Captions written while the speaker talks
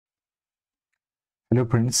Hello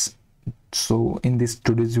friends, so in this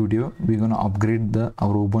today's video we're gonna upgrade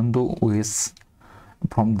our ubuntu os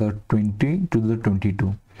from the 20 to the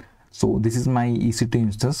 22. So this is my ec2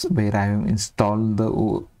 instance where I have installed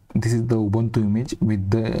this is the ubuntu image with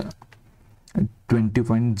the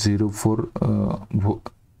 20.04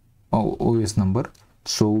 os number.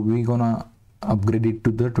 So we're gonna upgrade it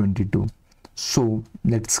to the 22. So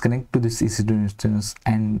let's connect to this ec2 instance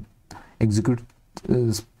and execute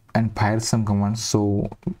and fire some commands. So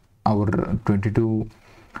our 22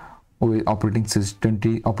 operating system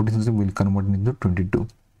will convert into 22.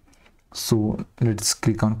 So let's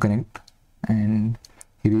click on connect, and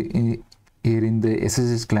here in the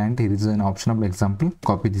ssh client here is an option of example.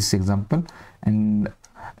 Copy this example and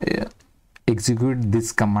execute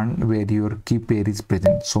this command where your key pair is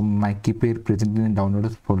present. So my key pair present in the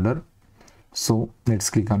downloads folder. So let's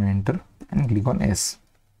click on enter and click on S.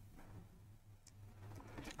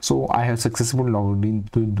 So I have successfully logged in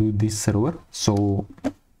to do this server. So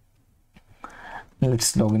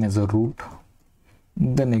let's log in as a root,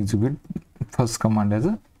 then execute first command as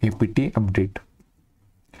a apt update,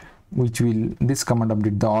 which will this command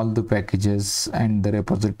update all the packages and the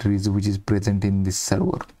repositories which is present in this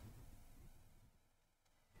server.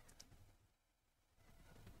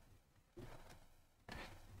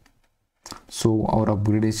 So our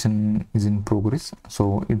upgradation is in progress,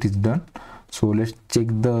 so it is done. So let's check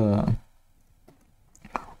the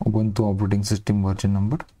ubuntu operating system version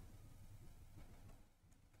number.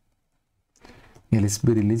 lsb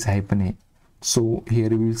release -a. So here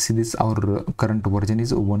we will see this our current version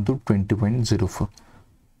is ubuntu 20.04.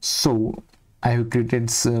 so I have created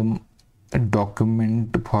some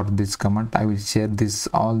document for this command. I will share this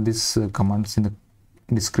all these commands in the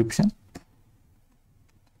description.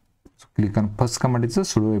 So click on first command is a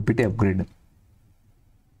sudo apt upgrade.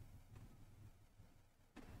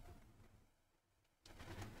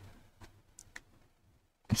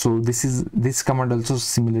 So this command also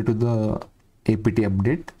similar to the apt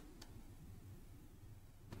update.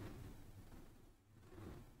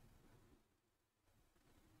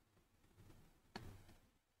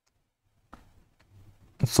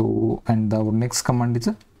 So and our next command is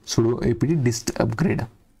a sudo apt dist-upgrade.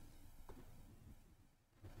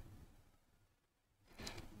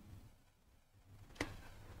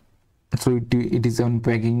 So it is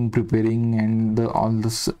unpacking, preparing, and all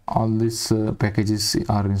these packages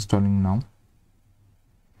are installing now.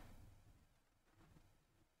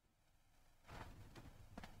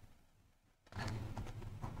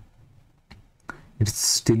 It's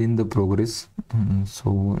still in the progress.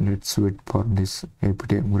 So let's wait for this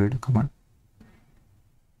apt upgrade command.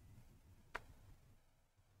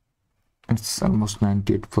 It's almost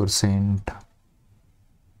 98%.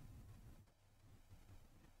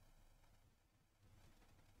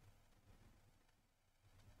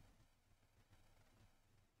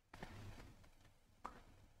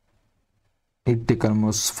 It take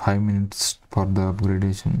almost 5 minutes for the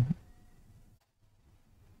upgradation.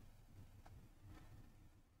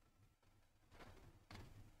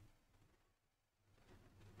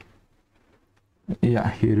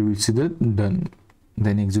 Yeah, here we see the done.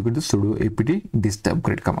 Then execute the sudo apt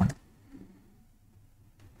dist-upgrade command.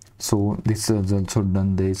 So this is also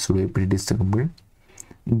done, the sudo apt dist-upgrade.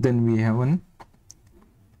 Then we have one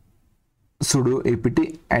sudo apt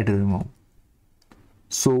autoremove.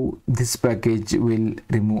 So this package will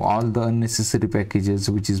remove all the unnecessary packages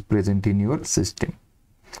which is present in your system.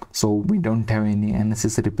 So we don't have any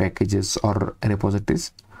unnecessary packages or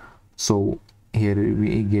repositories. So here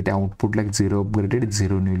we get output like 0 upgraded,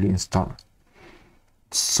 0 newly installed.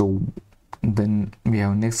 So then we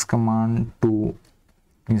have next command to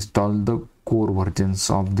install the core versions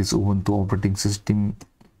of this ubuntu operating system.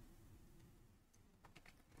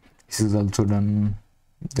 This is also done.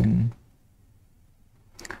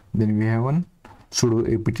 Then we have one sudo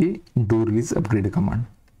apt do release upgrade command.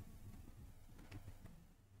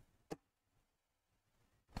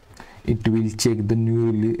 It will check the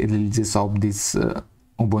new releases of this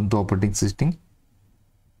ubuntu operating system.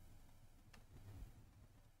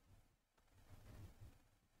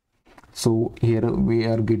 So here we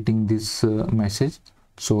are getting this message.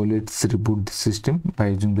 So let's reboot the system by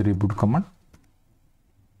using the reboot command.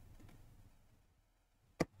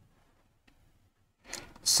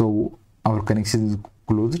 So our connection is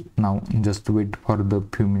closed. Now just wait for the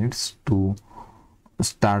few minutes to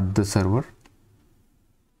start the server.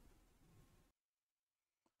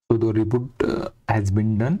 So the reboot has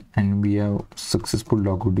been done, and we have successfully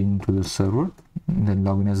logged into the server. Then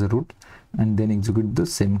login as a root, and then execute the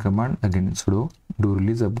same command again, sudo do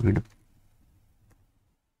release upgrade.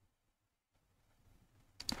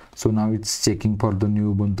 So now it's checking for the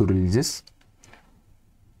new Ubuntu releases,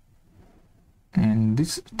 and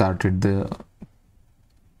this started the.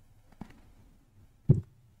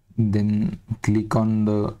 Then click on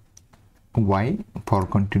the Y for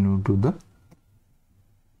continue to the,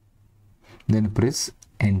 then press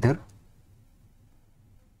enter.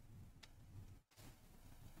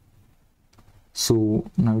 So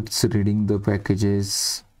now it's reading the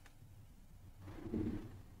packages.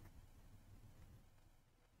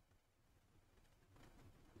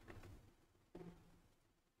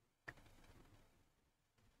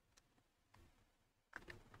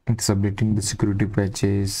 It's updating the security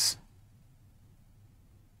patches.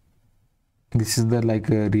 This is the like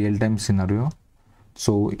a real-time scenario.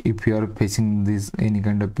 So if you are facing this any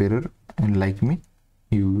kind of error, and like me,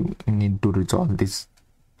 you need to resolve this.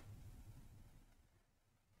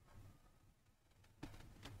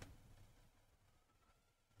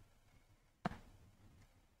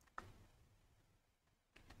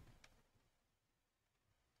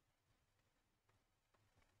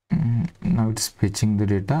 Now it's fetching the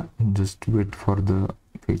data. Just wait for the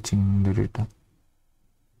fetching the data.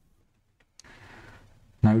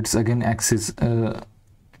 Now it's again access. Now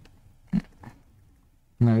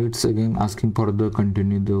it's again asking for the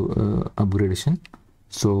continue the upgradation.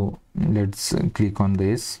 So let's click on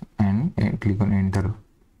this and click on enter.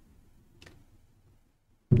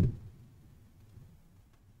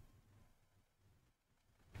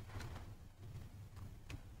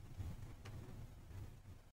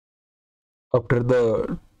 After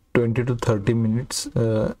the 20 to 30 minutes,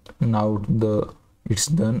 now it's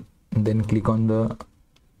done. Then click on the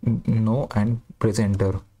no and press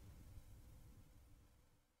enter.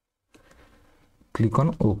 Click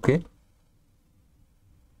on OK.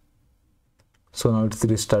 So now it's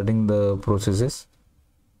restarting the processes.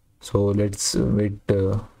 So let's wait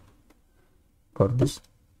for this.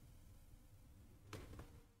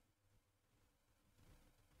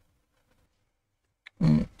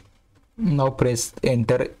 Now press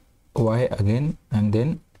enter Y again and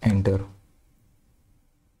then enter.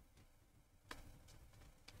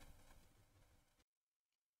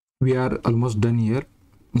 We are almost done here.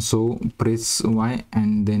 So press Y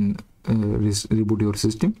and then reboot your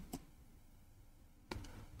system.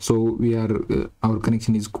 So we are our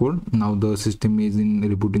connection is cold. Now the system is in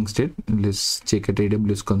rebooting state. Let's check at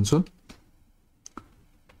AWS console.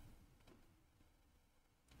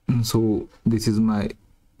 So this is my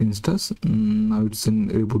instance. Now it's in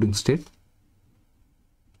rebooting state.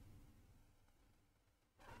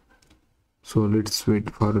 So let's wait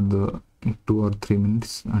for the 2 or 3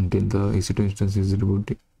 minutes until the ec2 instance is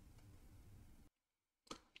rebooted.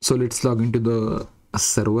 So let's log into the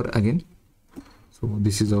server again. So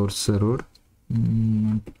this is our server,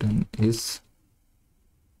 is,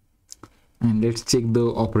 and let's check the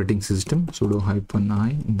operating system. Sudo -i,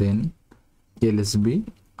 then lsb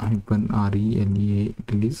 -relea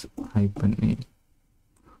release -a.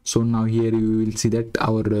 So now here you will see that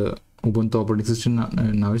our Ubuntu operating system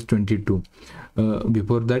now is 22.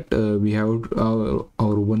 Before that we have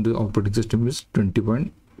our Ubuntu operating system is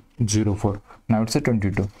 20.04. Now it's a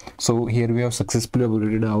 22. So here we have successfully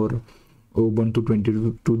upgraded our Ubuntu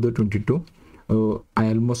 22 to the 22. I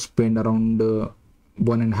almost spent around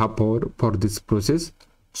 1.5 hours for this process.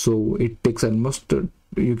 So it takes almost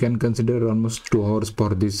you can consider almost 2 hours for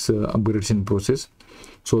this upgradation process.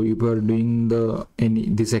 So if you are doing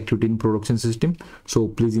this activity in production system, so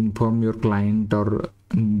please inform your client or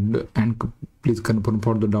and please confirm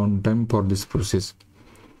for the downtime for this process.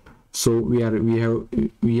 So we are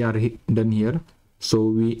done here. So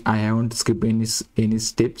I haven't skipped any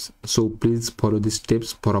steps. So please follow these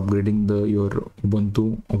steps for upgrading your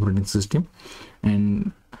Ubuntu operating system.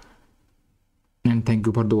 And thank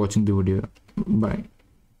you for watching the video. Bye.